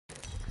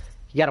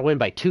You gotta win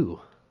by 2.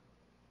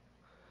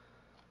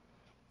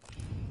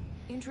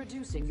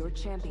 Introducing your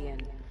champion.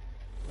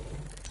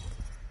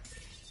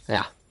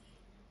 Yeah.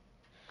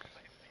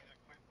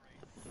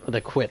 The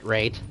quit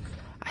rate.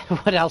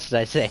 What else did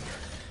I say?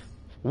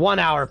 1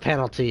 hour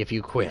penalty if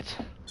you quit.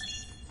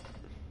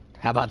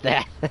 How about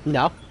that?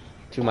 No?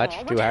 Too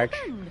much? Too harsh?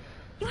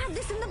 You have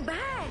this in the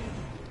bag.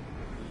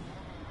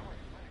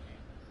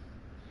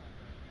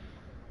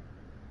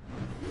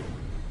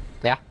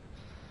 Yeah.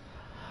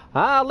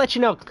 I'll let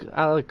you know,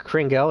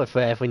 Kringo,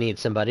 if we need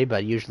somebody,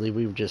 but usually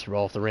we just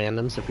roll with the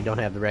randoms if we don't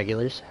have the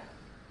regulars.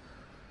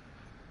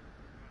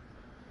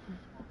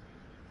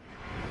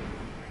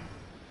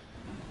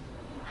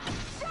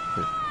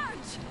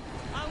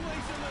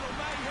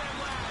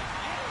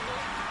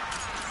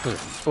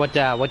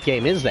 What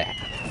game is that?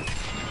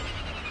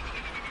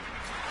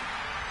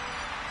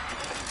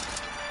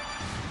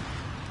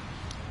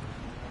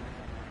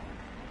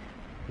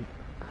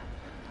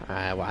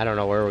 Well, I don't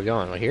know where we're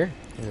going. We're here?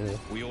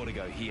 We ought to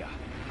go here.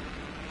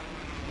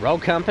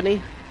 Rogue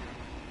Company?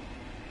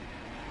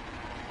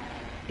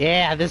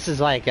 Yeah, this is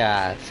like,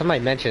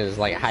 somebody mentioned it's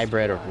like a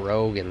hybrid of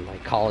Rogue and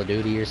like Call of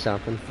Duty or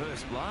something.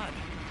 First blood.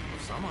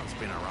 Someone's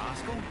been a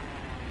rascal.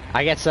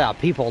 I guess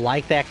people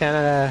like that kind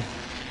of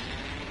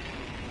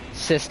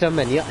system,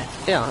 and yeah.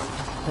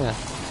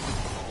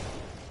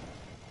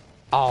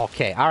 Oh,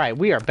 okay, all right,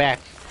 we are back.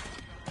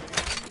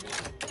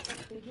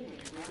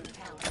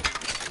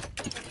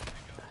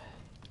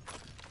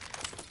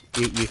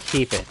 You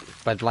keep it,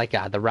 but like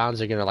the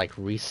rounds are gonna like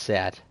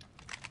reset.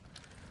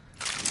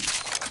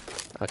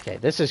 Okay,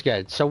 this is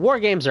good. So war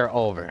games are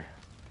over.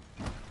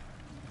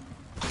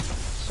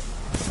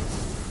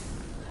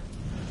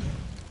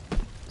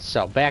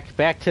 So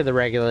back to the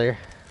regular.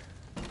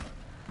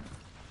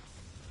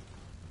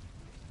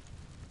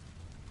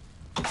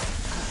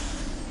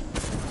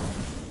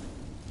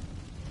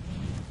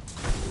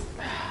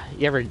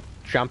 You ever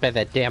jump at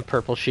that damn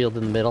purple shield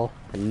in the middle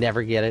and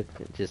never get it?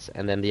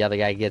 And then the other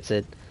guy gets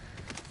it.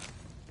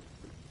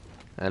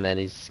 And then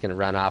he's just gonna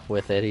run off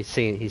with it. He's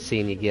seen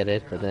you get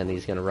it, but then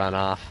he's gonna run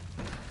off.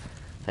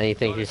 And you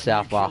think to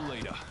yourself, well,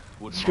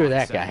 screw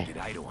that guy.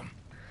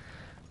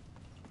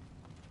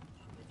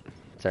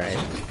 It's alright.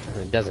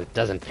 It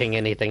doesn't ping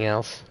anything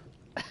else.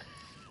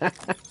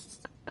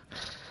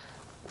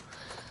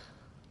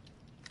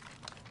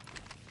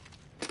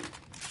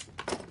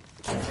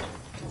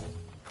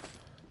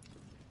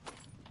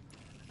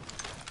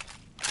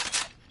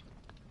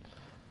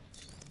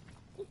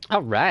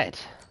 All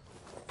right.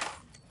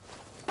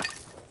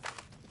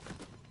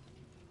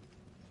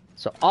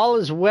 So all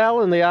is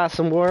well in the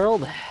awesome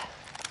world.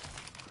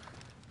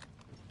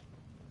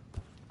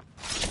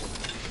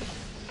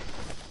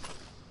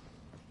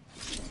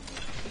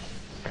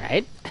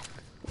 Right?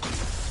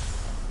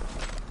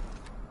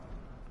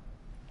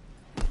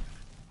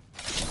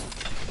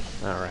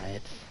 All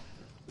right.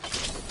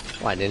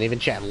 Well, I didn't even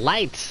chat.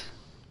 Light!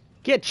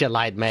 Get your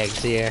light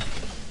mags here.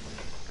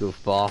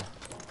 Goofball.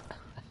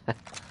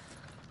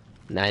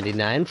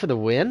 99 for the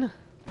win.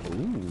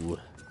 Ooh.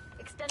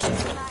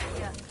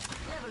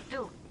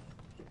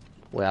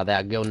 Well,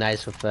 that'll go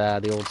nice with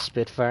the old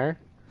Spitfire.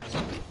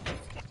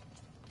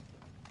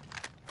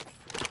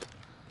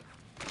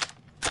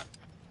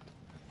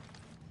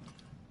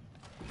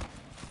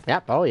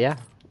 Yep, oh yeah.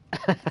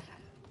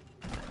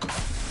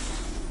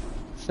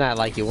 It's not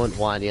like you wouldn't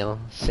want,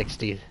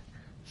 60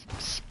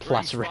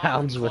 plus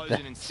rounds with the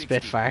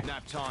Spitfire.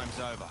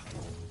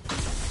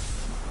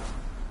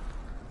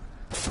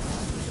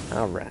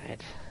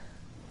 Alright.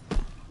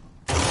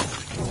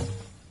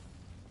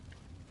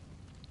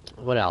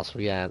 What else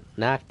we got?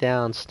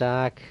 Knockdown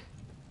stock.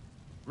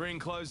 Ring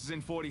closes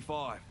in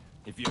 45.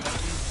 If you're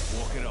hurting,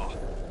 walk it off.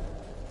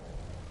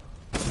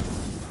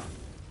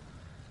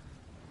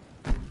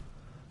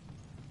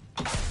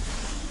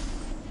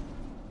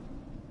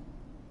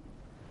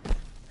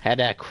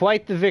 Had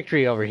quite the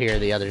victory over here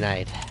the other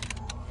night.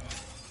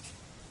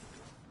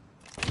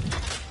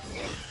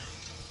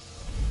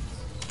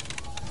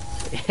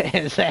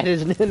 Is that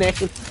his new name?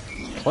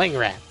 Cling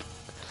Wrap.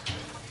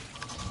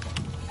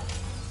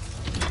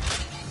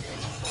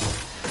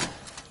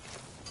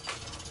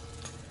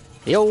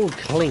 The old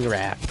Cling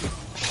Wrap.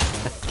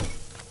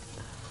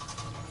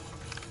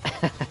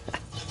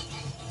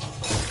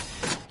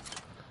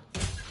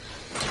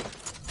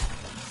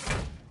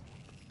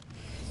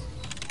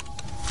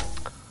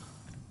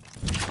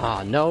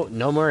 Oh,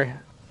 no more.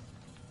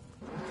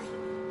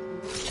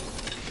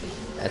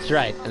 That's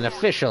right, an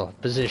official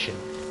position.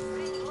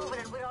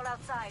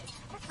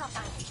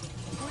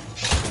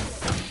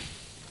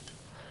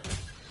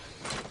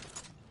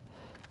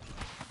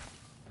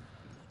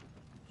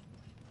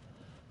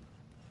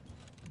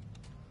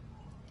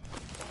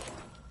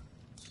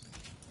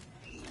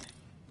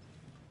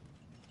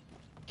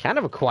 Kind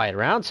of a quiet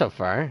round so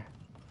far.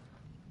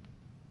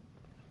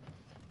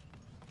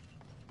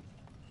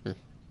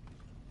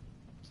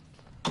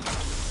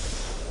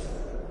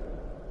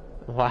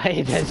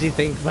 Why does he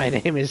think my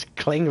name is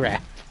Cling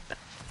Wrap?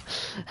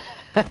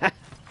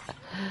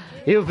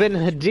 You've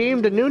been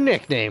deemed a new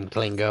nickname,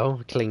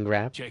 Klingo.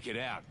 Klingrap. Check it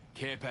out.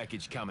 Care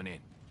package coming in.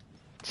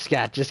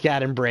 Just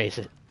gotta embrace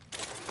it.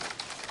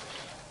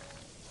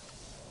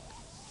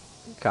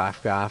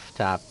 Cough, cough.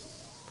 Top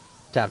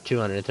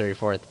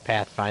 234th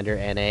Pathfinder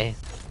NA.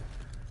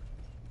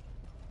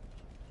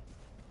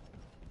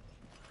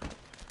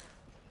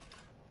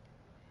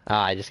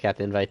 I just got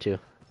the invite too.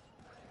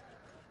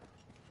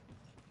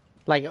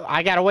 Like,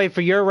 I gotta wait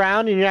for your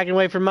round and you're not gonna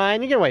wait for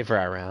mine? You're gonna wait for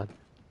our round.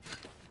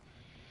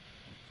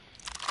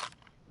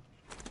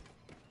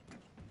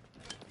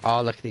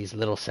 Oh, look at these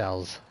little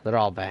cells. They're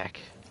all back.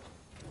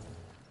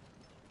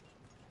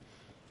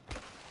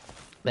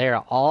 They're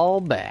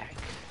all back.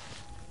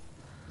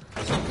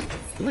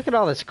 Look at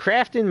all this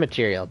crafting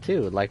material,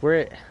 too. Like,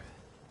 we're...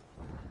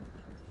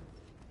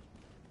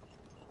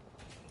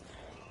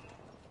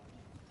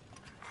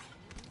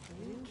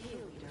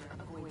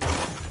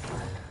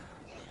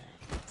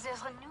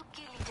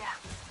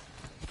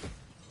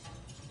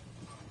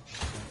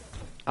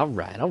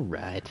 Alright,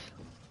 alright.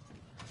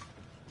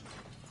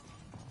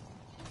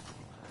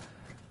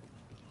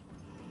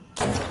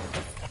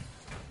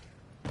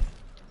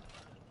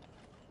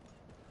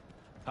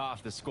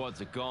 Half the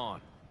squads are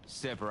gone,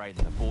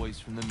 separating the boys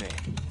from the men.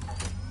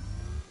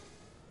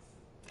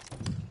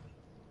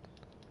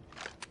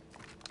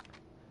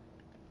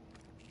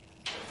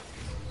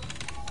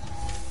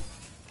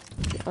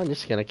 I'm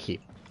just gonna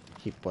keep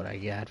what I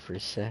got for a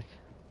sec.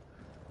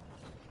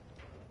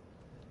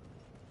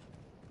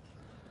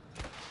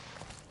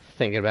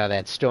 Thinking about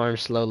that storm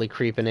slowly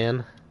creeping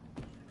in.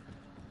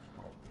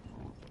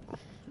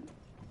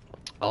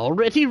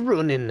 Already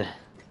running.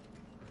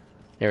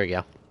 There we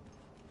go.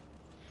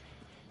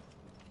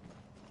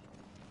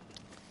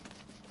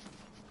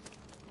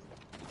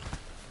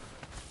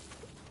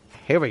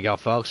 Here we go,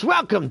 folks.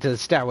 Welcome to the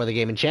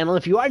StarWeatherGaming Channel.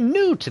 If you are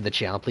new to the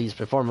channel, please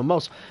perform a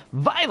most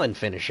violent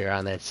finisher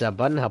on that sub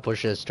button. Help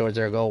push us towards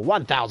our goal: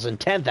 1,000,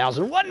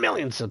 10,000, 1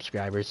 million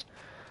subscribers.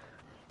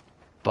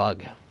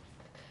 Bug.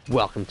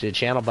 Welcome to the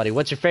channel, buddy.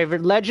 What's your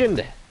favorite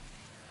legend?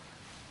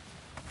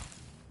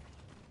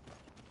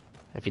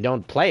 If you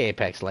don't play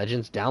Apex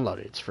Legends, download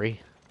it. It's free.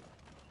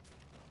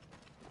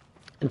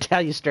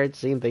 Until you start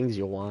seeing things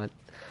you want.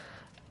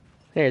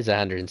 There's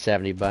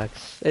 170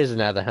 bucks. There's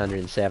another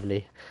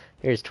 170.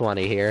 Here's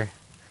 20 here.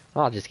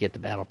 I'll just get the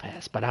battle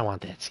pass, but I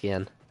want that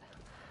skin.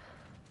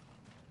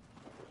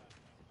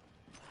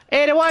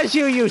 And it was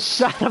you, you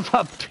son of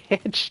a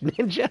bitch,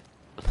 Ninja.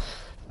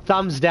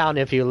 Thumbs down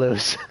if you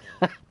lose.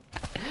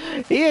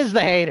 He is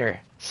the hater.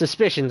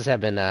 Suspicions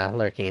have been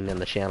lurking in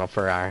the channel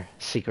for our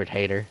secret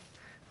hater.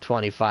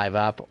 25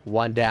 up,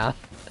 1 down.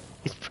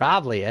 He's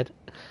probably it.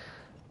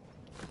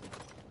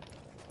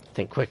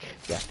 Think quick.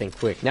 Yeah, think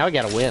quick. Now we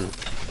gotta win.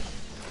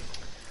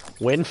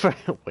 Win for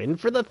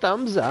the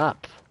thumbs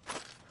up.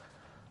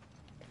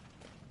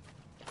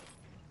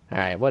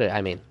 Alright,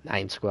 I mean,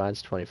 9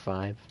 squads,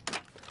 25.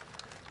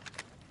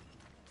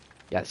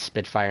 Got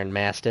Spitfire and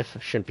Mastiff.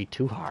 Shouldn't be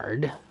too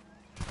hard.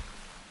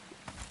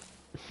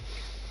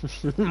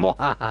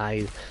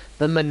 Why?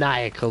 The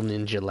maniacal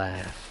ninja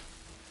laugh.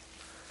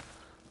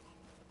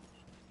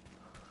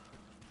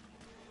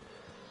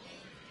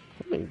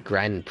 I've been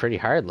grinding pretty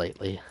hard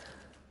lately.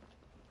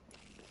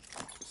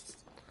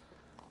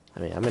 I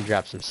mean, I'm gonna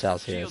drop some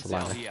cells here. There's a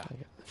lot of,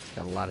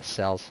 got a lot of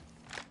cells.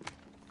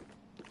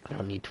 I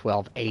don't need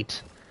 12.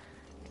 8.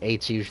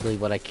 8's usually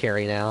what I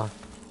carry now.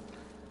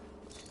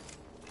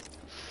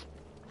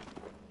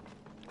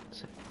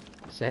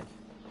 Is that?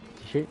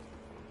 Shoot.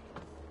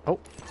 Oh,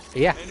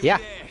 yeah, yeah,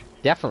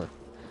 definitely.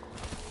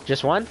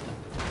 Just one?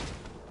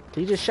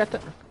 Did you just shut the?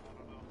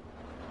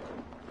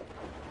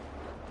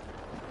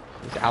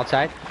 He's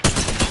outside.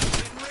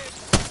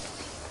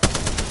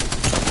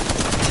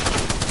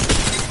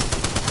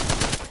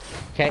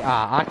 Okay,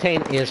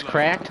 Octane is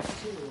cracked.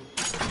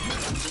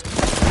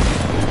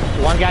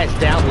 One guy's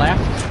down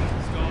left.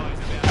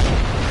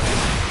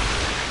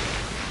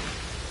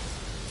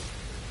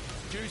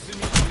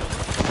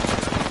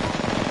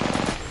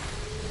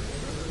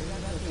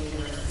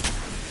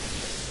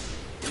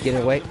 Get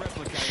away.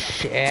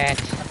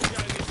 Shit.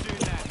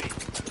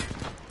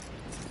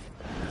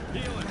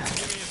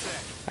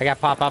 I gotta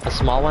pop up a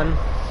small one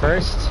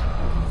first.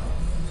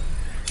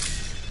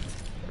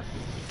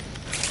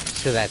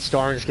 So that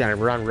storm is gonna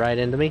run right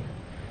into me.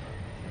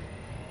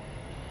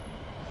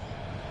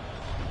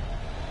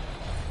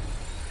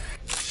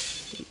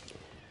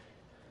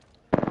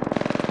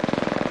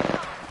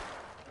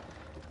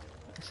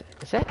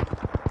 Is that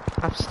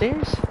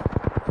upstairs?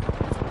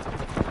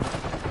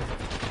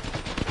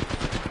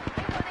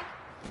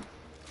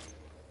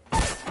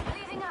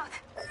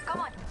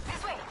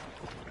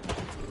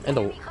 In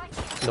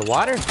the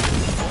water?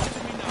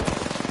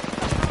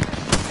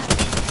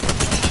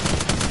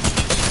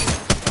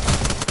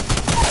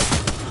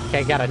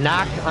 Okay, got a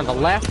knock on the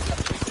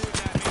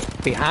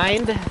left.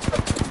 Behind.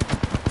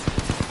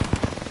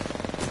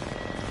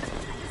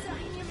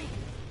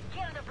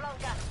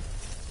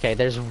 Okay,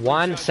 there's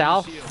one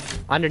south.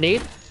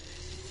 Underneath.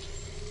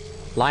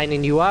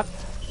 Lining you up.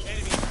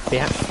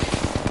 Behind.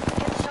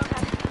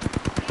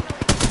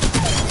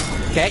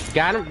 Okay,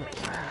 got him.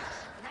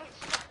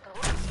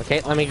 Okay,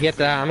 let me get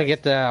the. I'm gonna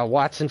get the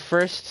Watson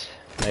first.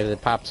 Maybe they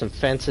pop some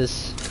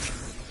fences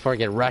before I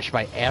get rushed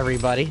by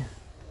everybody.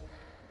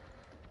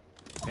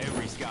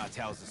 Every scar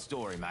tells a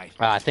story, mate.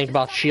 Think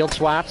about shield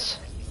swaps.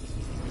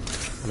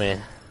 I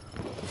mean,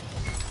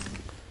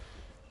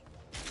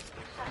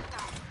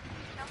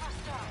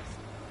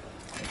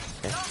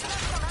 okay.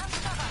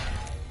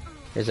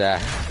 There's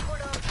a.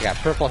 I got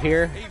purple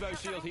here.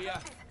 Evo shield here.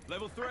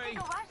 Level 3.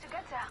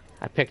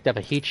 I picked up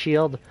a heat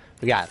shield.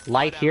 We got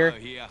light here.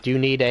 Do you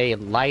need a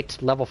light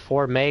level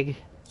 4 meg?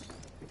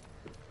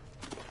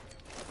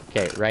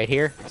 Okay, right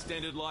here.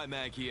 Extended light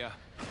mag here.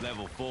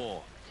 Level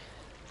 4.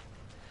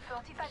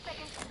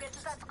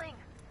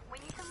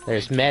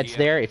 There's meds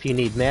there. If you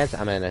need meds,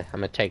 I'm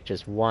gonna take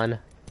just one. I'm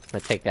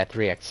gonna take that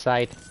 3x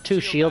sight.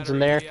 2 shields in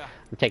there. I'm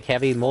gonna take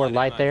heavy, more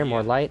light there,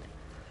 more light.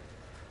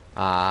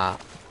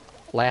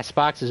 Last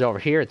box is over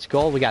here. It's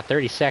gold. We got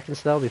 30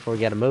 seconds though before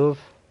we gotta move.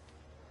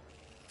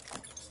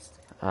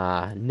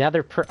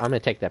 Another I'm gonna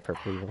take that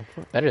purple.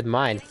 Better than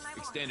mine.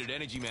 Extended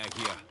energy mag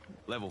here.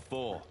 Level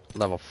 4.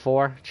 Level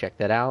 4. Check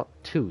that out.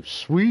 2.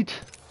 Sweet.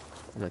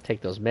 I'm gonna take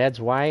those meds.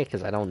 Why?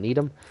 Because I don't need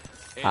them.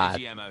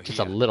 Just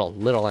a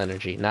little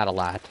energy, not a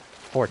lot.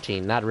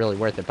 14, not really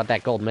worth it, but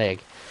that gold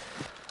meg.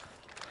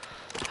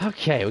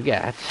 Okay, we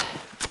got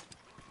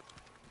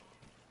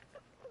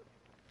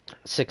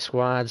 6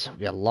 squads.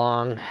 We got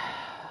long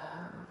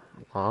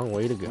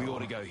way to go. We ought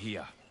to go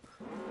here.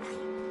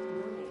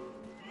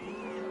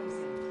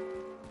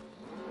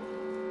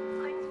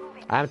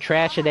 I'm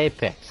trash at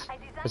Apex. I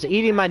was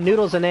eating my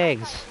noodles and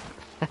eggs.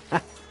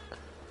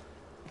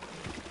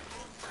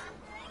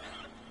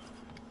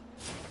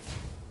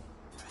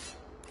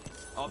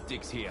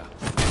 Optics here.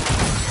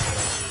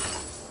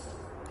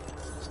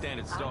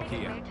 Standard stock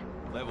here.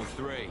 Level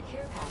 3.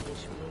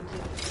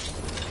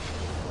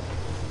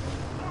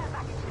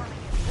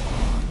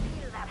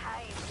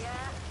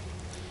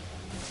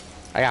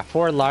 I got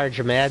 4 large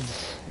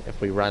meds. If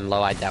we run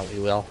low, I doubt we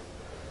will.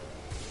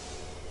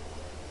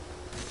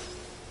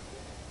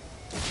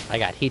 I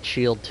got heat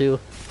shield too.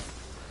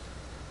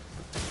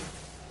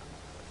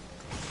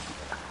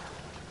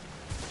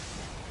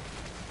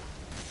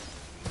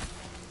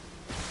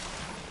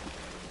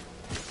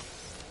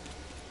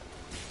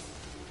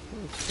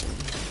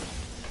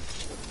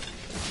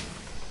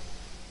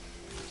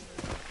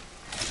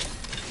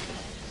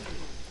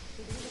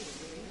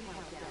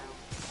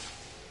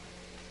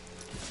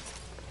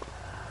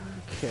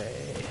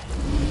 Okay.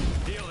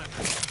 Deal it.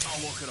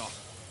 I'll walk it off.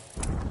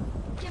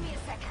 Give me a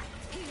second.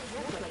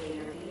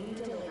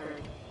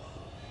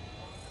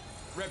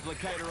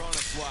 Replicator on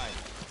its way.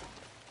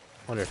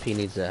 Wonder if he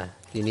needs a.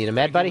 Do you need a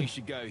med, buddy? We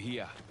should go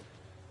here.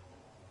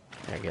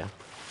 There you go.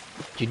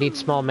 Do you need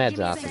small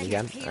meds, Austin? You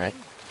got them? All right.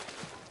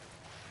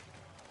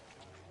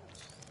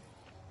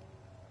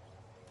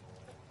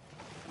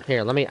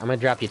 Here, let me. I'm gonna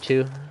drop you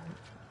 2.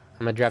 I'm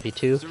gonna drop you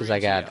 2 because I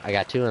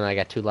got 2 and I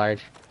got 2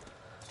 large.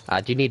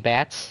 Do you need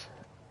bats?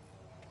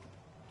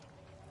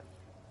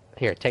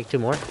 Here, take 2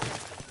 more.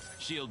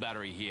 Shield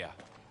battery here.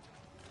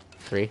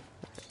 3.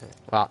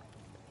 Well,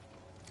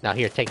 now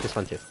here, take this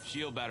one too.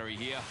 Shield battery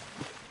here.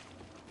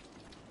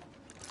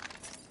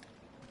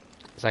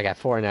 So I got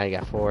 4, now you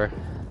got 4.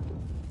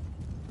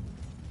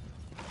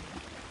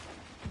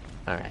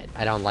 Alright,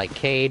 I don't like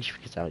cage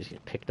because I always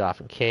get picked off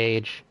in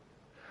cage.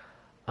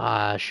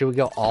 Should we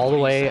go all the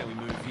way? We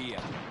move here.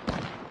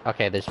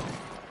 Okay, there's.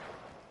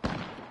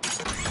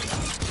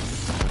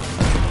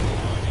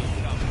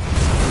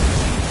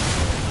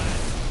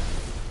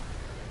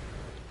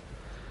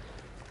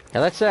 Yeah,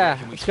 let's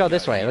go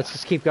this way. Let's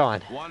just keep going.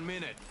 1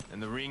 minute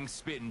and the ring's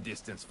spitting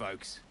distance,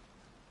 folks.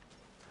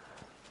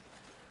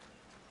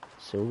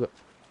 So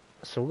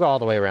we'll go all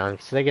the way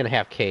around. So they're gonna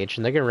have cage,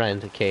 and they're gonna run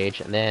into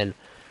cage, and then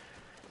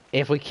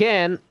if we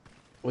can,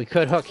 we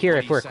could hook here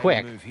if we're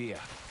quick.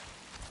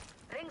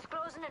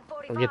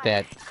 We'll get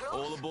that.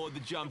 All aboard the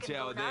jump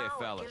tower there,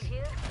 fellas.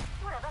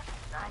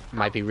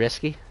 Might be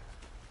risky.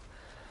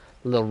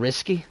 A little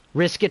risky.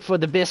 Risk it for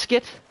the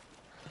biscuit.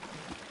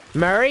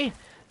 Murray,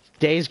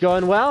 day's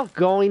going well.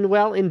 Going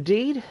well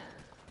indeed.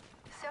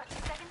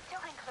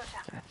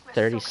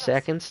 30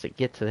 seconds to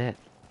get to that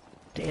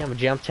damn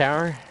jump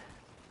tower.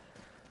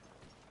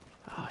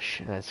 Oh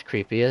shit, that's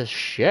creepy as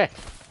shit.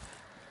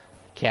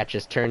 Cat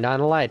just turned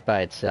on a light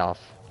by itself.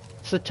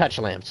 It's a touch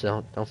lamp,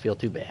 so don't feel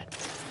too bad.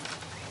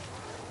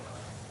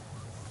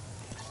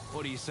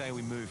 What do you say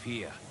we move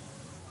here?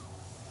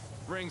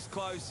 Ring's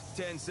close,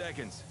 10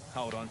 seconds.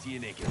 Hold on to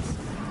your knickers.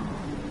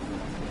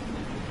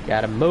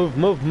 Gotta move,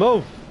 move,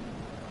 move!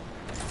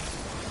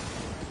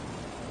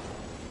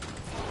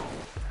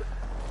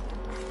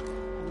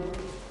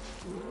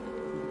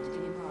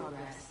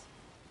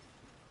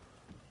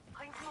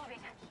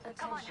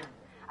 Come on.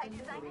 I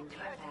designed it to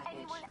hurt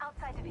anyone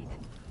outside of it.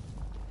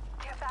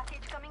 Care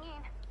package coming in.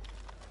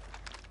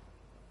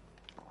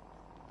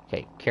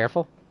 Okay,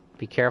 careful.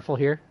 Be careful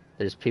here.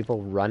 There's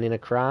people running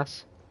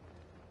across.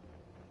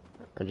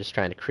 I'm just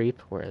trying to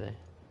creep. Where are they?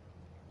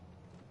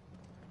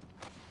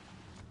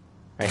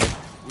 Right here.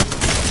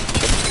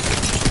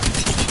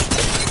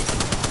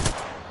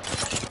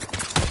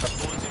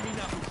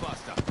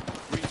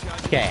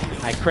 Okay,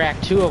 I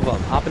cracked 2 of them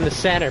up in the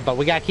center, but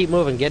we gotta keep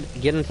moving. Get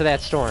into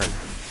that storm.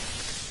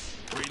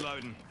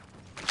 Reloading.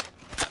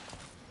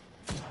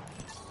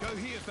 Go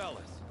here,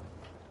 fellas.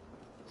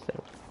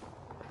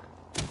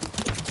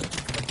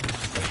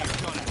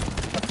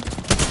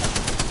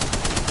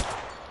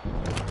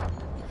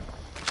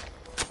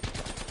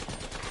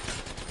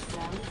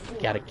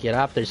 Gotta get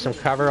up. There's some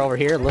cover over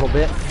here, a little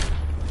bit.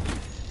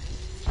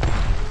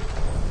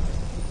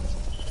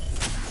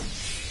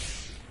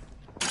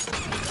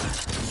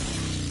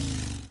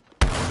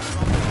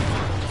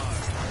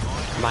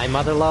 My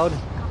mother load?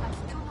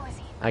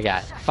 I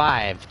got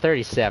 5,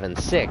 37,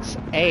 6,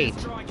 8.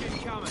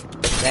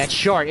 That's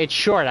short. It's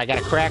short. I got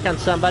a crack on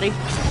somebody.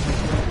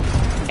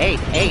 8.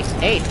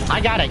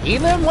 I got an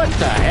Elim? What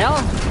the hell?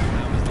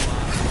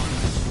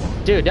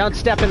 Dude, don't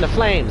step in the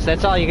flames.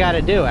 That's all you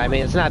gotta do. I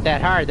mean, it's not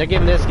that hard. They're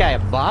giving this guy a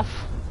buff.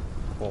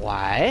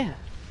 Why?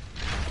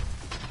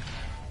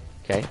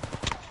 Okay.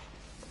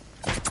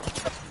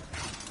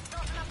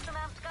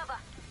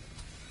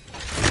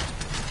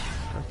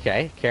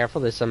 Okay,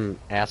 careful. There's some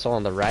asshole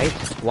on the right.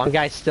 One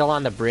guy's still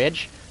on the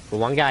bridge. But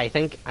one guy, I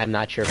think, I'm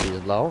not sure if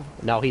he's low.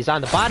 No, he's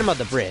on the bottom of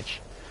the bridge.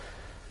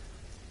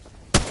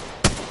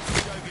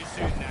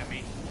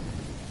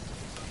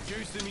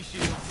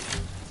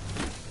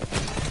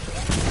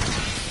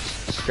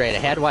 Straight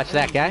ahead, watch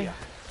that guy.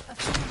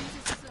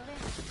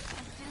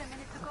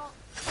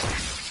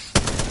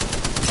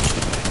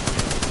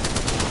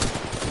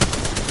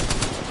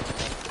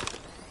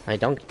 Hey,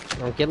 don't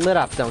get lit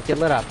up, don't get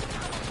lit up.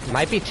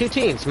 Might be 2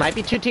 teams,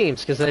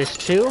 because there's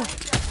 2.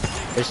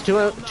 There's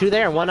two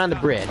there and 1 on the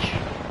bridge.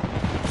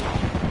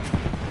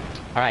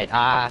 Alright,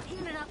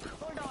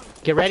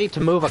 get ready to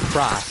move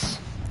across.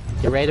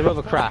 Get ready to move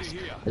across.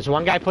 There's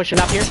one guy pushing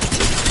up here.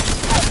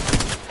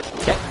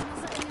 Okay.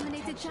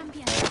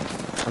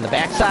 On the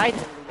backside.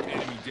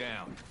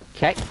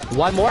 Okay,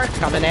 1 more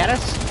coming at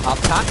us. Up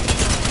top.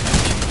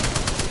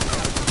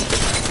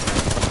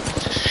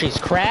 She's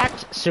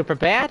cracked. Super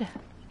bad.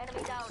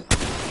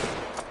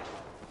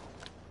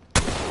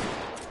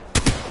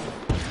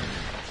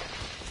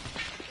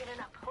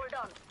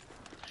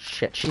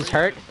 Shit, she's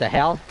hurt. The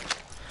hell?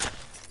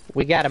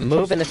 We gotta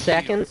move in a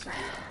second.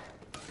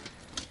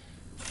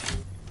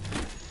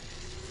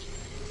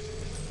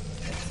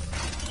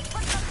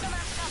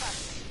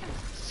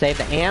 Save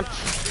the amp.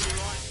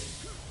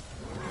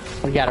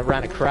 We gotta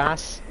run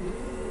across.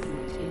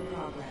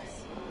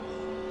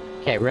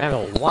 Okay,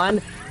 remember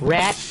 1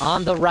 rat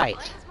on the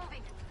right.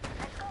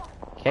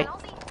 Okay.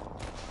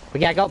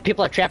 We gotta go.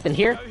 People are trapped in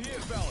here.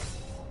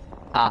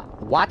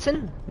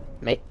 Watson?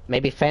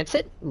 Maybe fence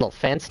it? A little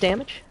fence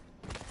damage?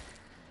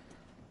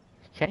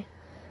 Okay.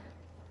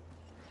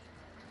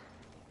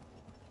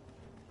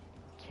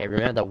 Okay,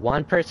 remember the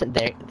 1 person,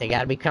 they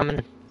gotta be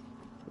coming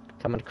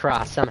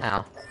across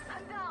somehow.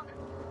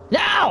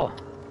 No!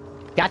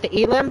 Got the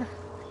Elim?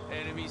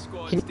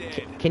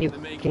 Can you,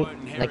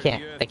 they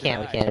can't, we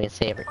can't even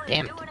save her.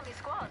 Damn it.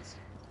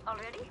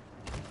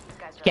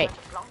 Okay.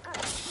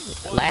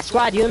 Last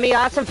squad, you and me,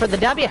 awesome for the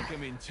W.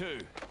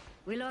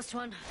 We lost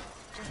one.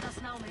 Just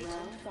us now, mate.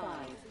 Round 5.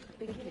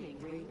 Beginning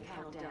ring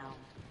countdown.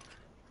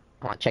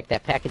 I want to check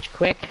that package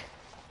quick.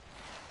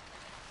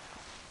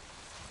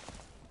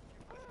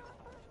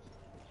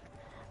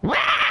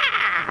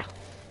 Wah!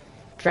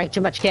 Drank too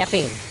much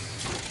caffeine.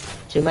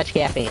 Too much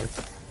caffeine.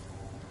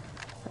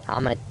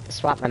 I'm gonna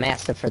swap my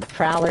Mastiff for the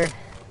Prowler.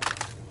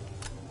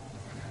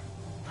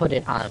 Put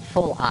it on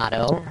full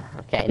auto.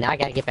 Okay, now I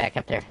gotta get back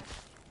up there.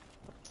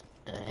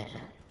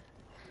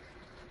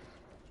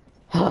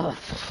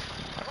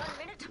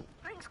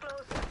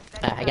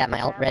 I got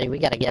my ult ready. We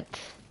gotta get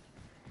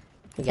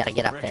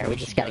up there. We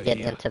just gotta get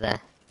into the.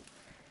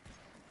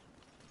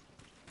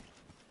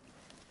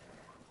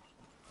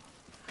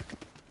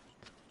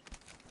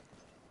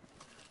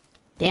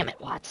 Damn it,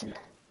 Watson.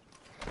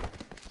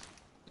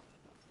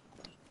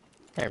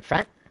 They're in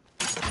front.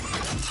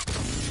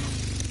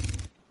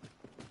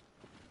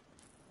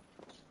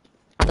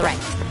 On the right.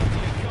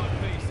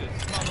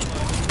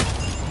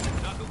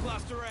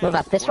 Move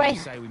up this way.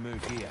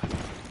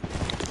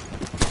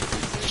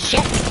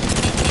 Shit.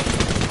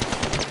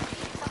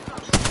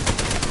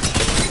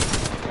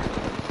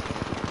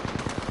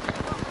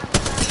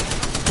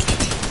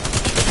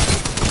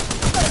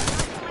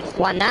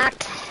 One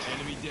knocked.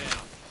 Enemy down.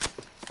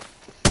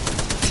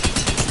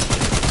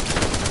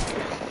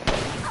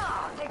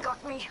 Ah, they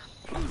got me.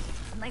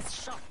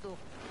 Nice shot, though.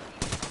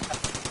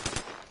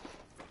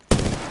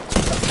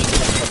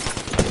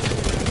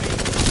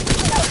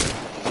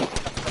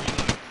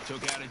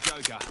 Took out a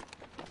Joker.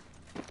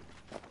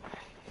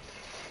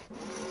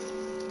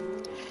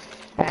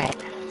 Alright.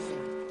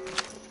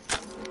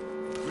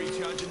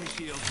 Recharging the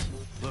shields.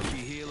 Looky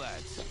here,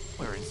 lads.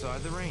 We're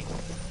inside the ring.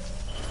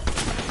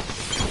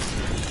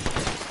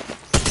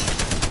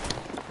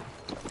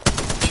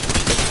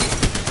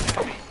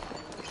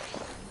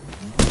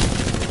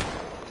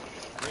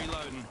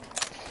 Reloading.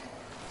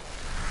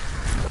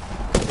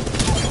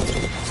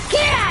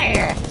 Get out of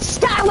here!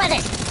 Start with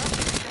it!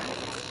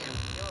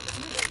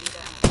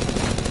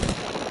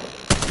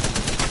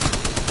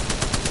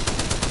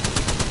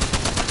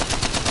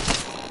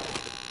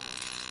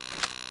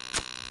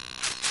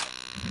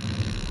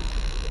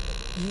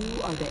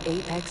 the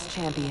Apex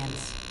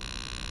Champions.